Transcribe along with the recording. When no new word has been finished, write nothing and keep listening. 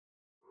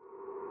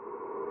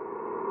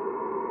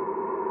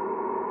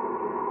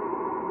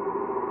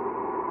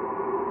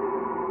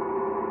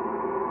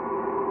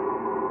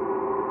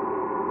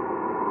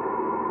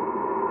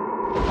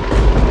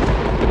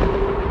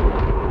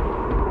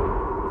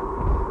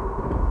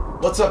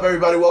What's up,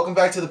 everybody? Welcome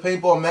back to the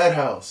Paintball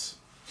Madhouse.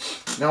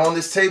 Now on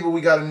this table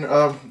we got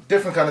a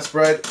different kind of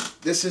spread.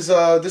 This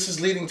is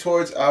leading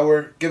towards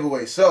our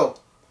giveaway. So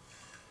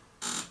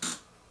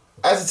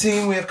as a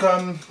team we have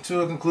come to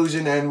a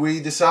conclusion and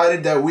we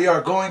decided that we are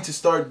going to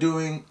start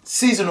doing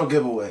seasonal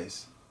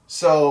giveaways.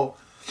 So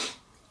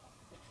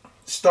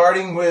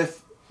starting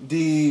with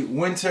the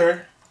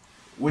winter,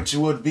 which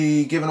would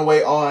be given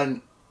away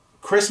on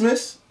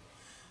Christmas.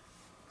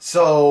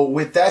 So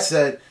with that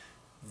said,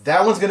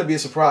 that one's going to be a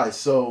surprise.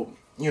 So,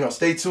 you know,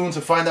 stay tuned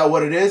to find out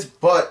what it is,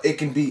 but it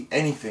can be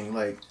anything.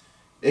 Like,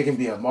 it can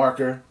be a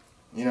marker.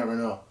 You never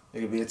know.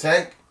 It can be a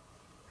tank.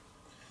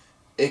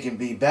 It can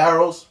be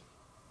barrels,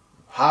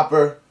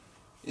 hopper.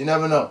 You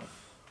never know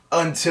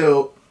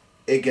until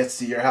it gets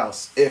to your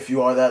house, if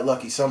you are that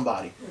lucky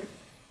somebody.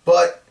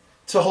 But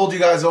to hold you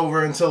guys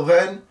over until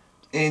then,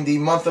 in the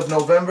month of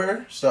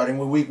November, starting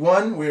with week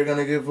 1, we're going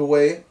to give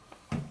away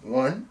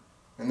 1,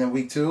 and then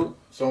week 2,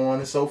 so on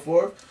and so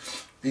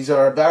forth. These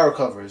are our barrel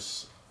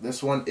covers.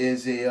 This one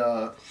is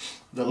the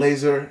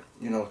laser,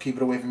 you know, keep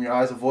it away from your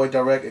eyes, avoid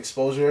direct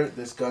exposure.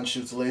 This gun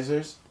shoots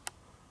lasers.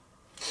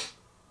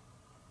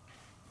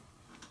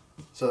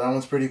 So that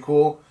one's pretty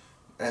cool.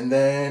 And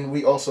then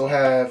we also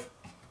have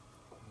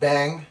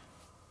Bang,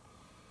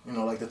 you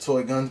know, like the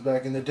toy guns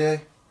back in the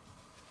day.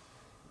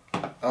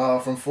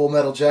 From Full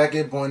Metal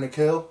Jacket, Born to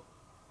Kill.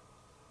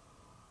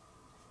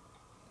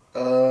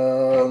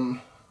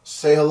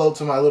 Say Hello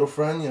to My Little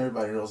Friend.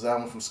 Everybody knows that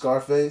one from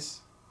Scarface.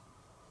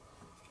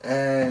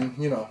 And,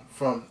 you know,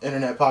 from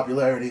internet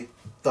popularity,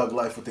 Thug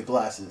Life with the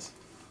Glasses.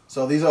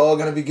 So these are all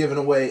going to be given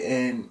away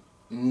in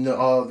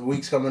the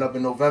weeks coming up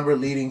in November,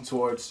 leading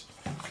towards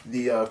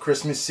the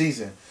Christmas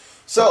season.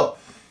 So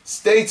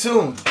stay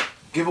tuned.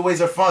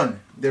 Giveaways are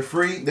fun. They're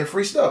free. They're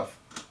free stuff.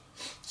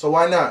 So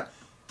why not?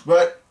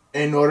 But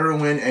in order to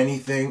win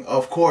anything,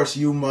 of course,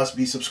 you must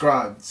be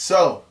subscribed.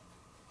 So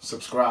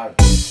subscribe.